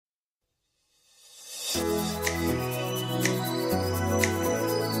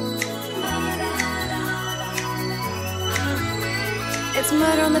It's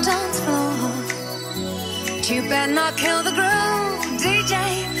murder on the dance floor. But you better not kill the groove, DJ.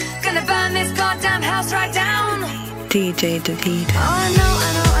 Gonna burn this goddamn house right down. DJ David. Oh, I know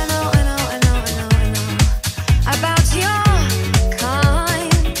about your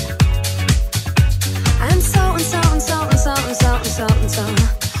kind. And so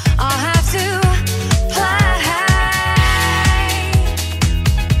I'll have to play.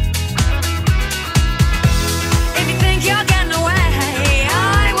 If you think you're getting away,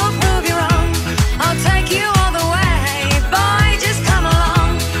 I will prove you wrong. I'll take you all the way. Boy, just come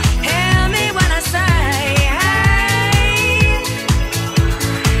along. Hear me when I say, hey.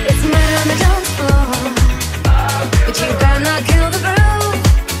 It's murder on the dance floor. But you better not kill the groove.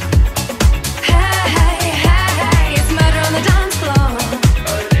 Hey, hey, hey, hey. It's murder on the dance floor.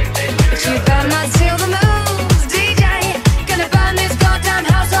 But you better not steal the moves, DJ. Gonna burn this goddamn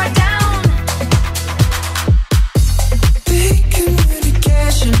house right down. Big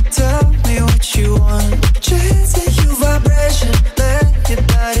communication, tell me what you want. Translate your vibration, let your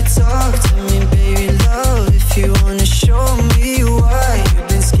body talk to me, baby love. If you wanna show me why you've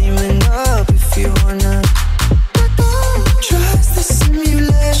been scheming up, if you wanna trust the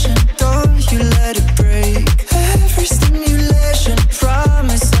simulation, don't you let it break. Every stimulation,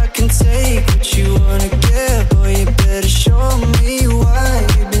 promise I can take what you wanna get. Boy, you better show me why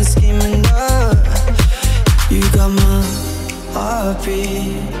you've been scheming up. You got my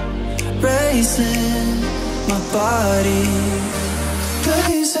heartbeat racing, my body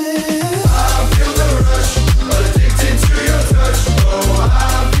blazing. I feel the rush, addicted to your touch. Oh, I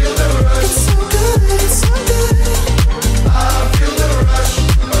feel the rush. It's so good, it's so good. I feel the rush,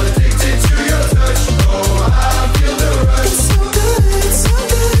 addicted to your touch. Oh, I feel the rush. It's so good, it's so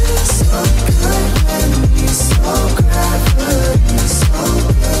good. So good, baby, so gravity, so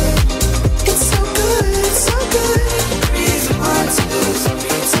good. It's so good, it's so good. Breathe my tears,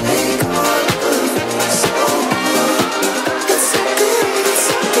 take all of me, so good. It's so good, it's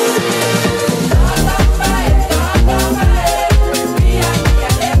so good.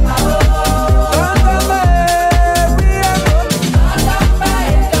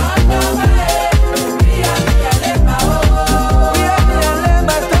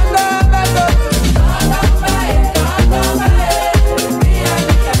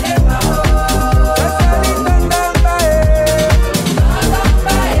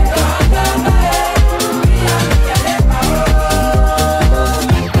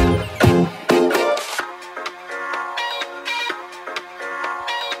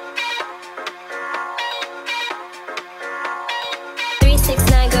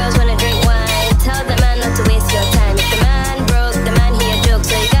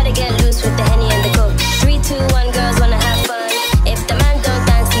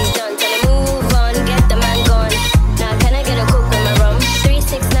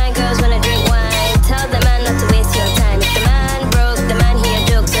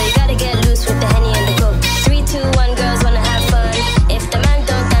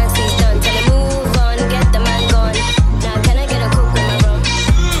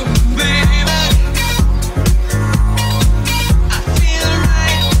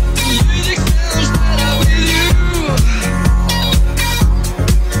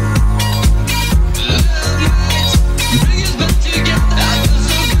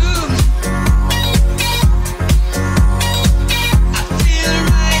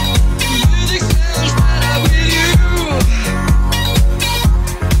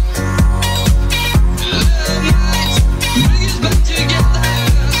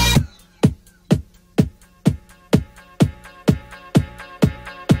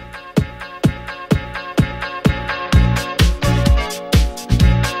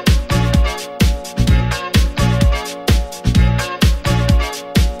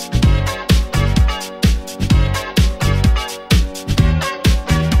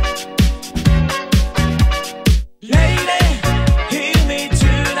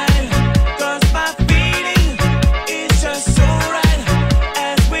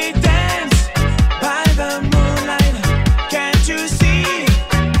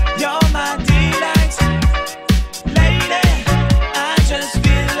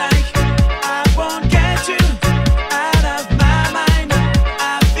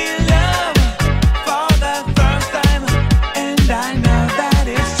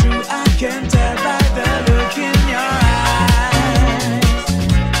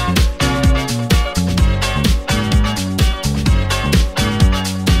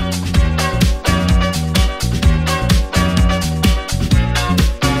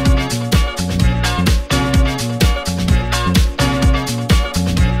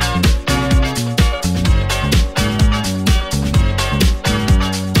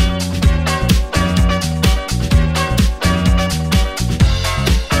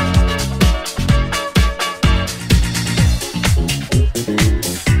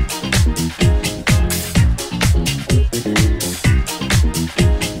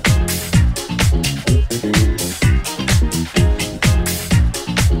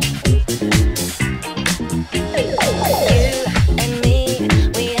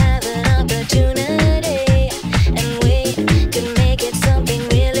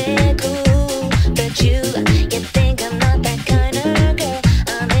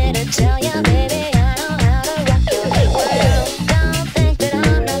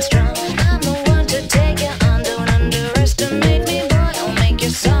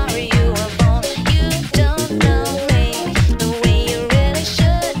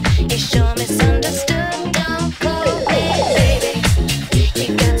 you're misunderstood. Don't call me baby.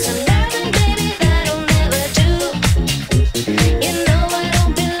 You got some loving, baby, that'll never do. You know I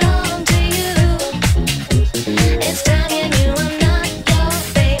don't belong to you. It's time you knew I'm not your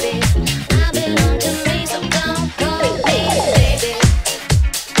baby. I belong to me, so don't call me baby.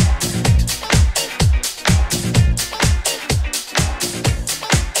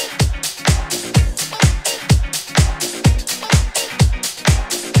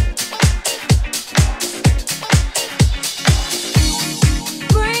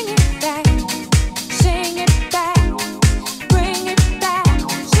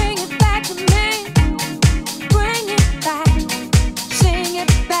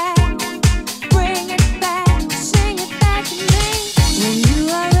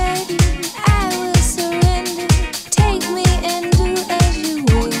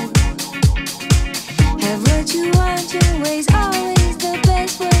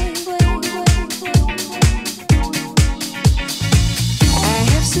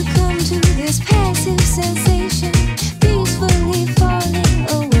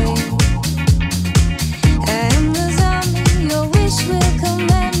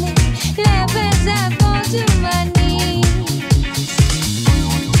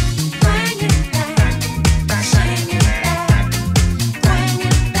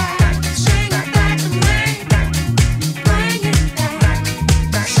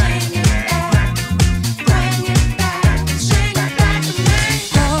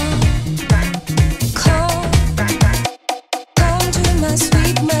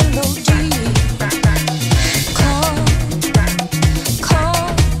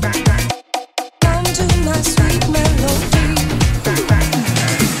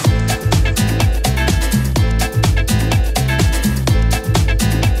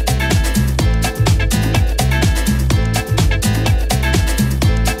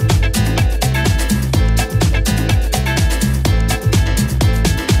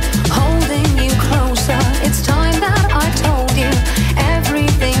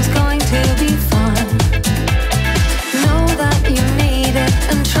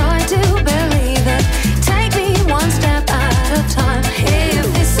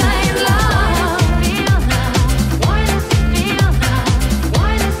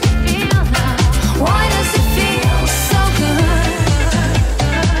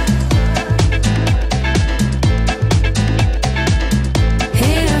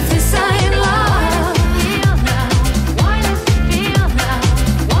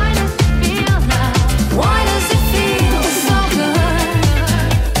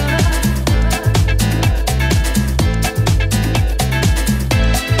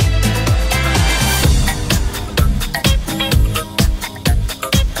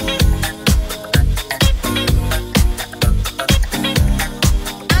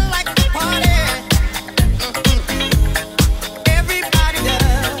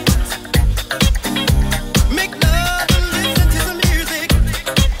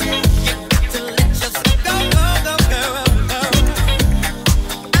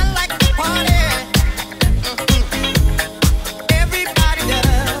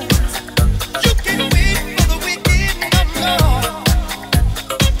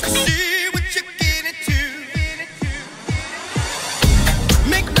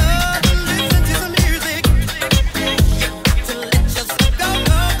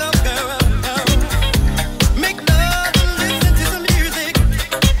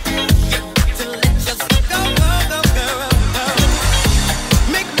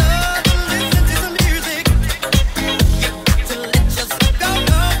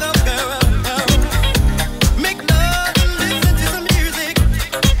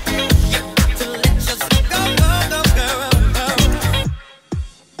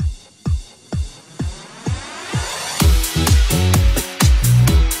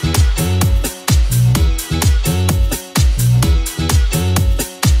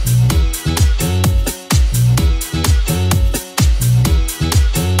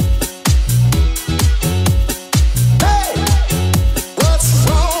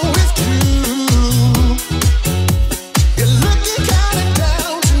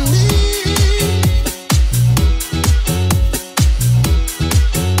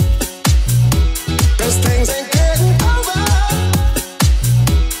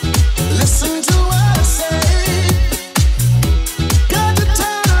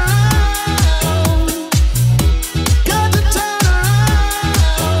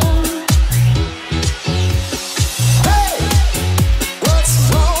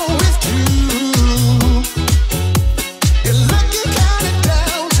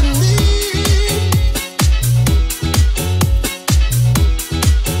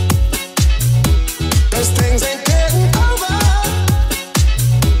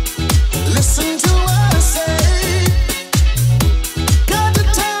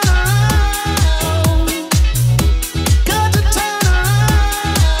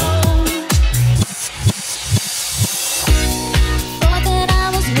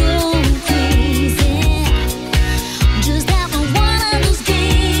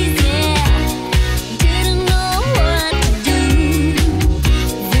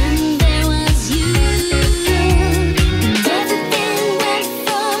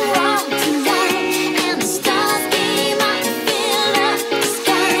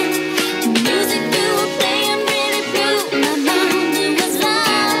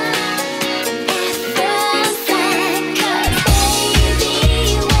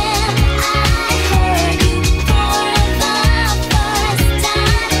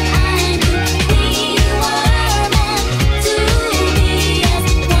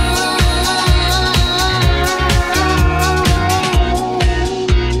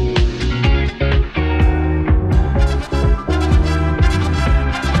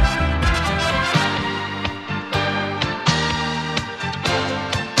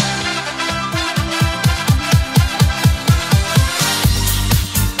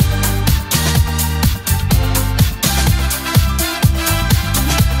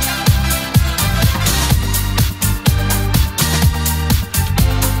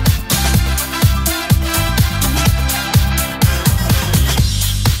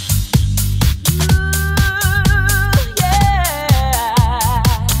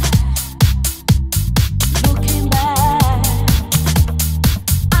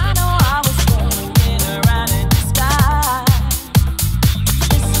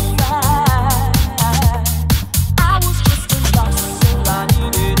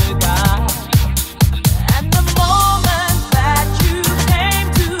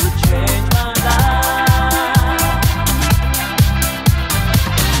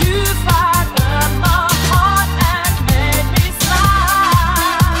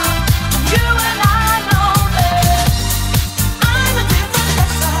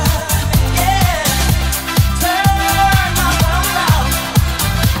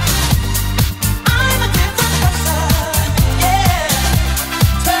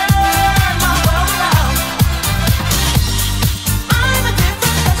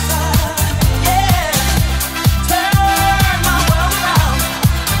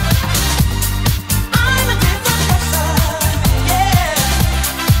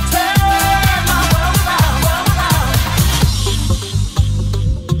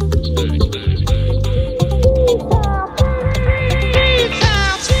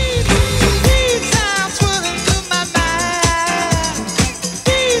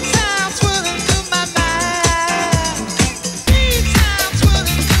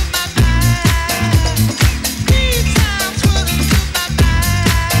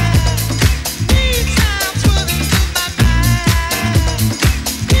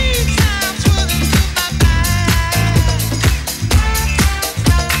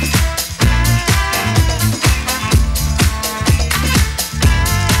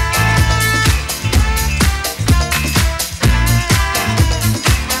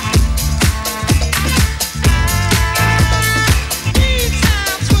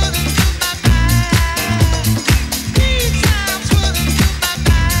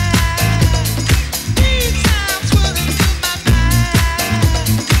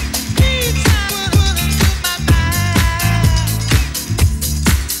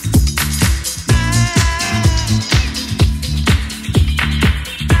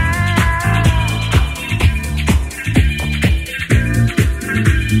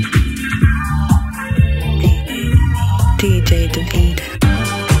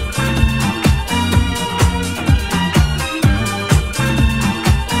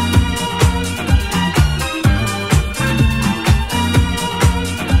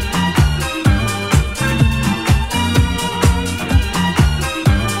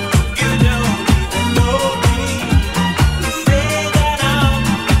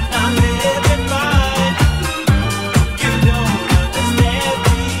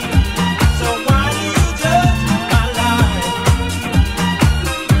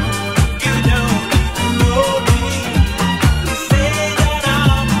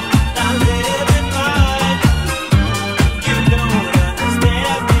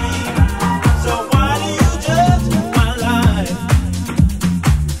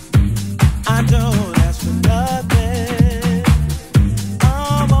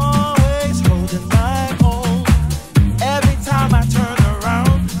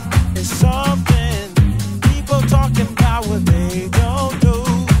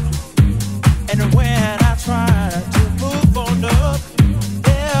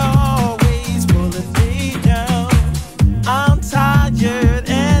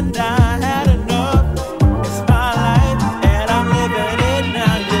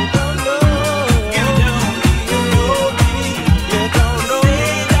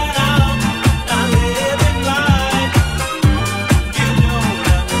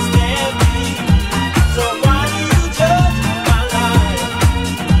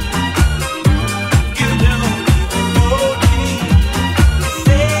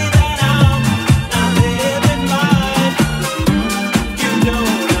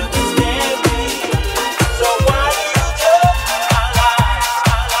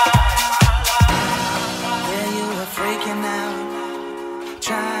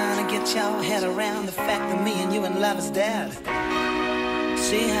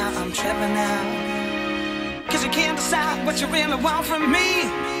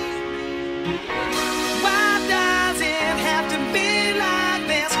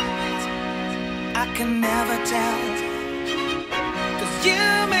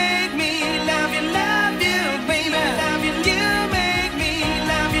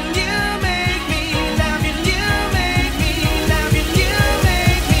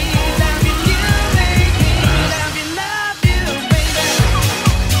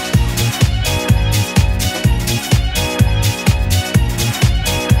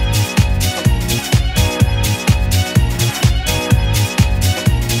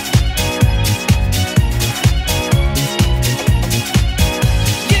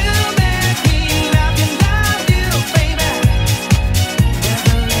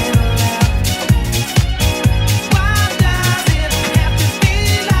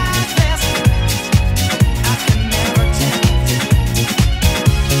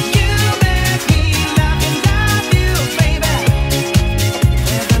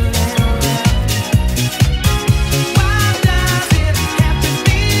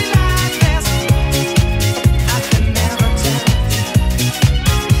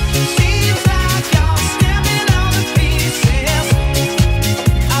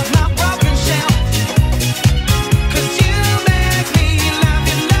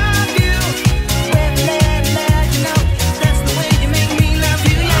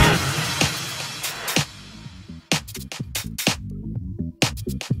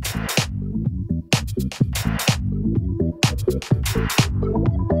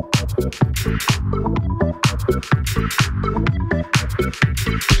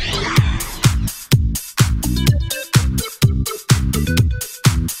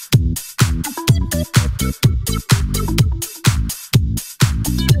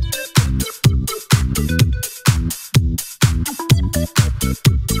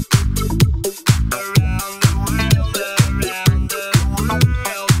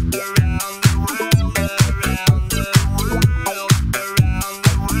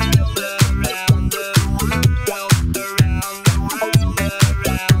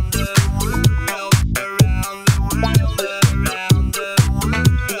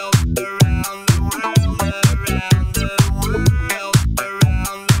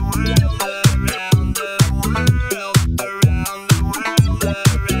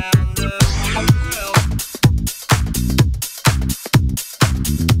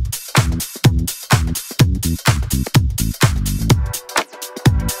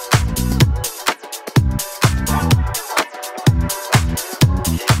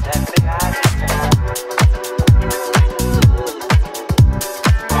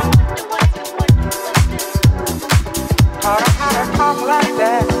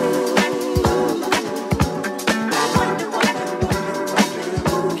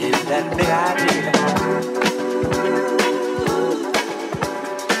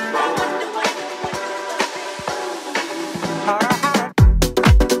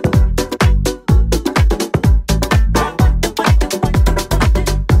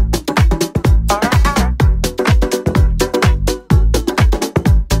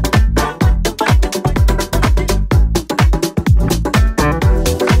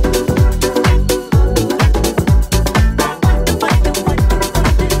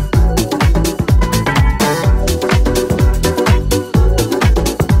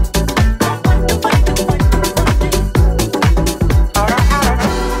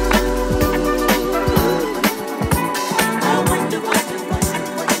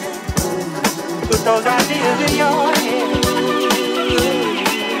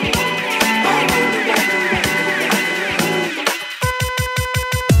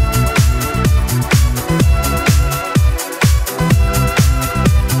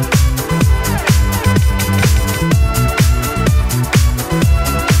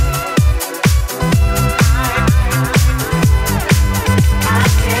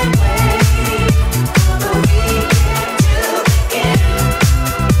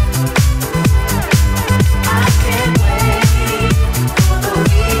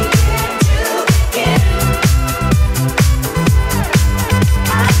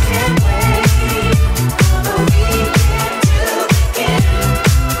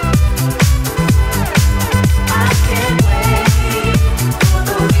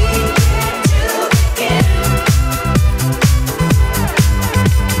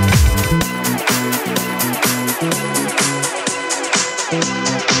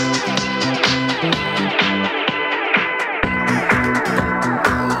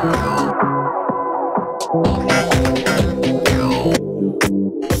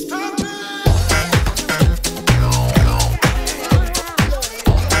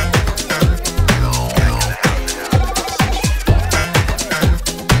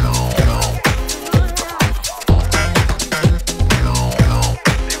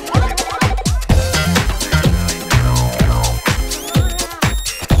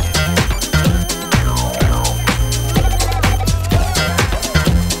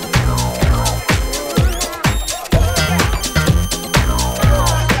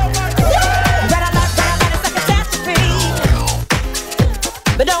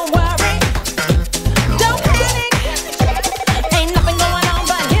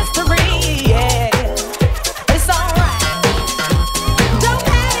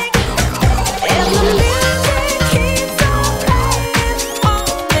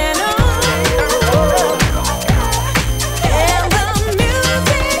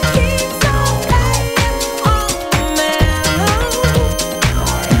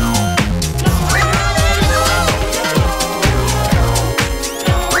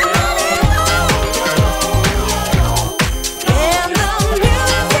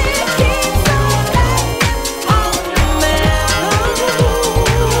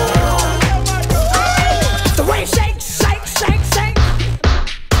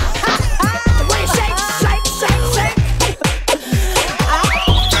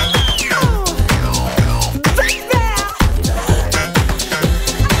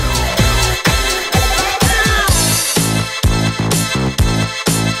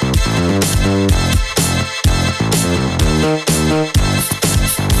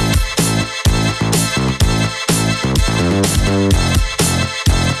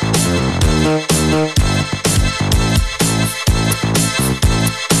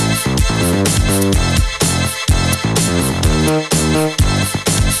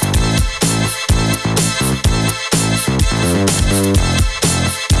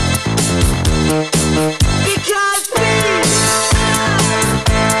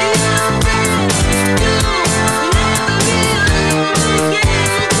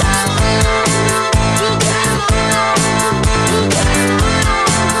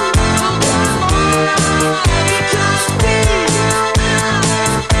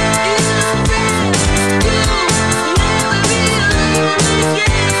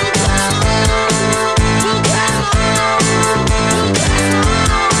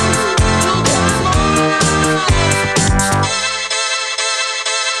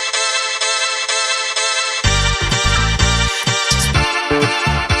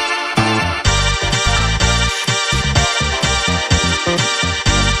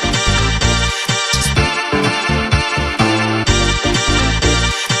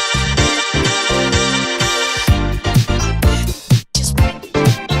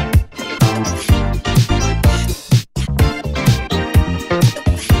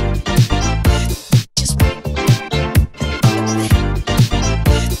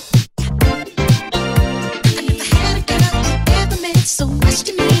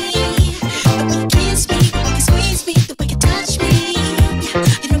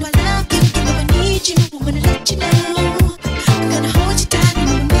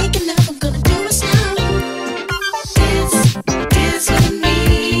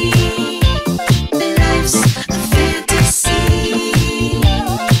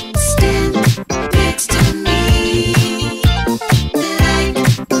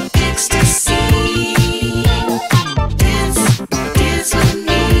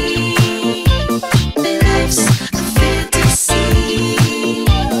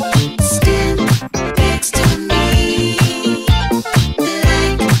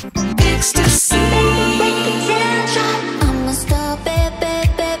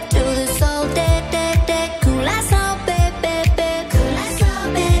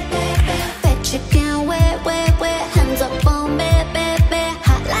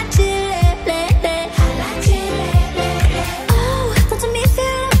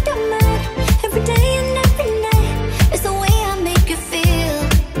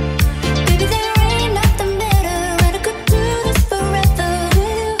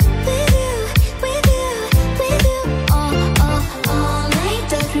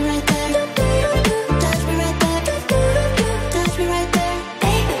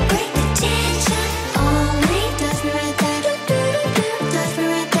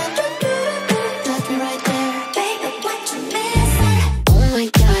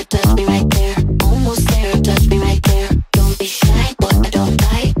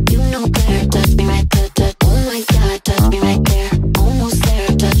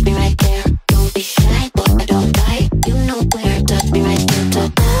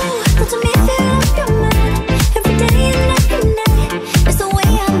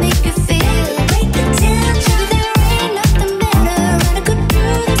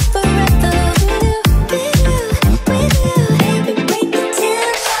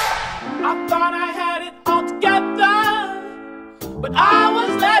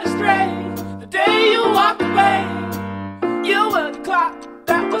 walked away. You were the clock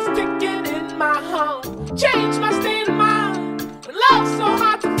that was ticking in my heart. Changed my state of mind when love's so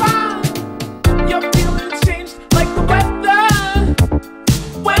hard to find. Your feelings changed like the weather.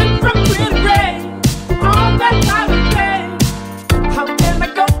 Went from clear to gray all that time of day. How can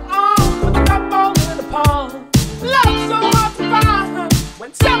I go on with the cup falling apart? Love's so hard to find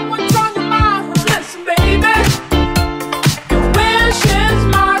when someone